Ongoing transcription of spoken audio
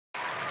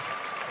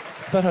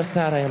about how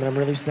sad I am, and I'm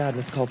really sad, and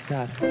it's called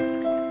Sad.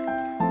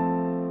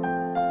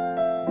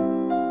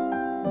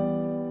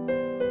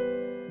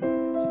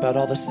 It's about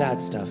all the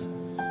sad stuff.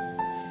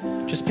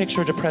 Just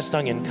picture a depressed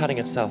onion cutting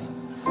itself.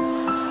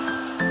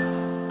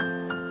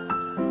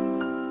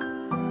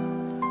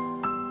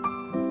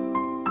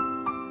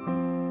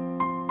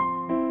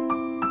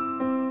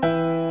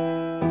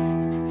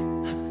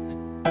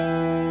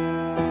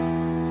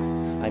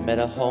 I met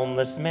a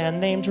homeless man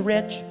named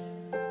Rich.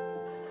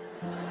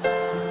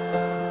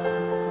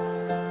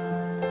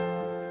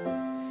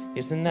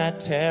 Isn't that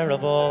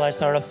terrible? I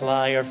saw a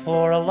flyer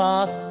for a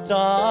lost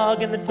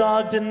dog, and the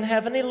dog didn't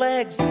have any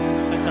legs.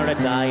 I saw a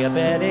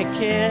diabetic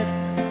kid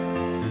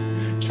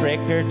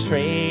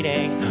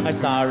trick-or-treating. I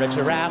saw a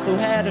giraffe who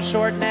had a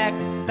short neck.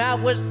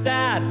 That was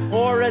sad.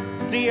 Or a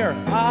deer.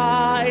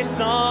 I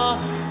saw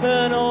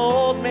an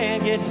old man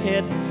get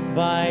hit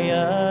by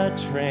a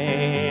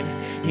train.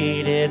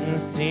 He didn't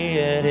see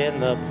it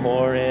in the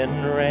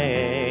pouring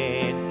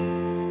rain.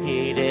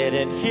 He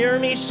didn't hear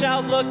me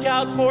shout, "Look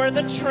out for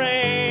the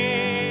train."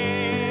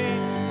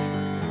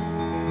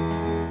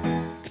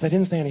 'Cause I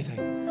didn't say anything.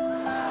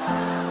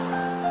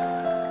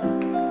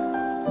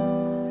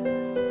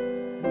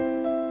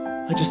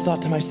 I just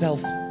thought to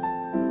myself,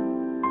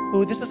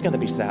 ooh, this is gonna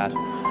be sad.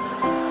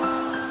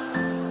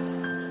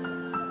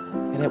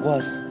 And it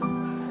was.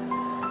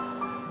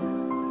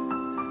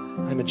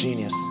 I'm a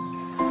genius.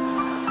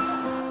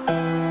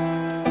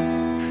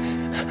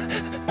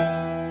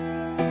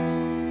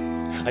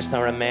 I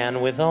saw a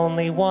man with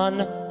only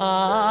one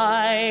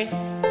eye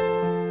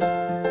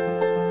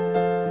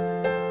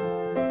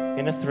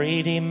in a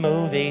 3D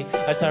movie.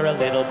 I saw a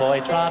little boy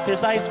drop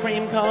his ice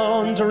cream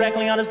cone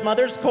directly on his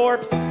mother's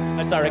corpse.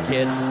 I saw a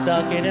kitten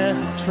stuck in a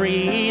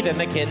tree, then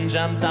the kitten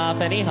jumped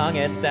off and he hung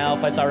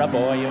itself. I saw a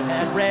boy who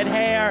had red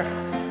hair.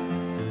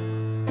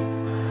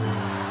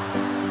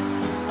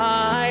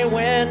 I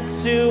went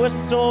to a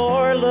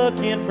store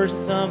looking for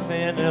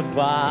something to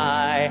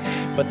buy,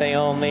 but they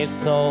only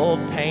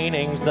sold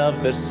paintings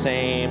of the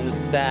same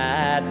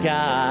sad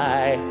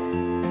guy.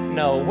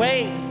 No,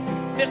 wait,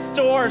 this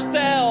store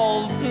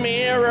sells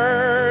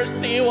mirrors.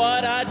 See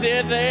what I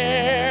did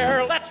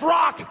there? Let's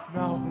rock!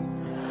 No.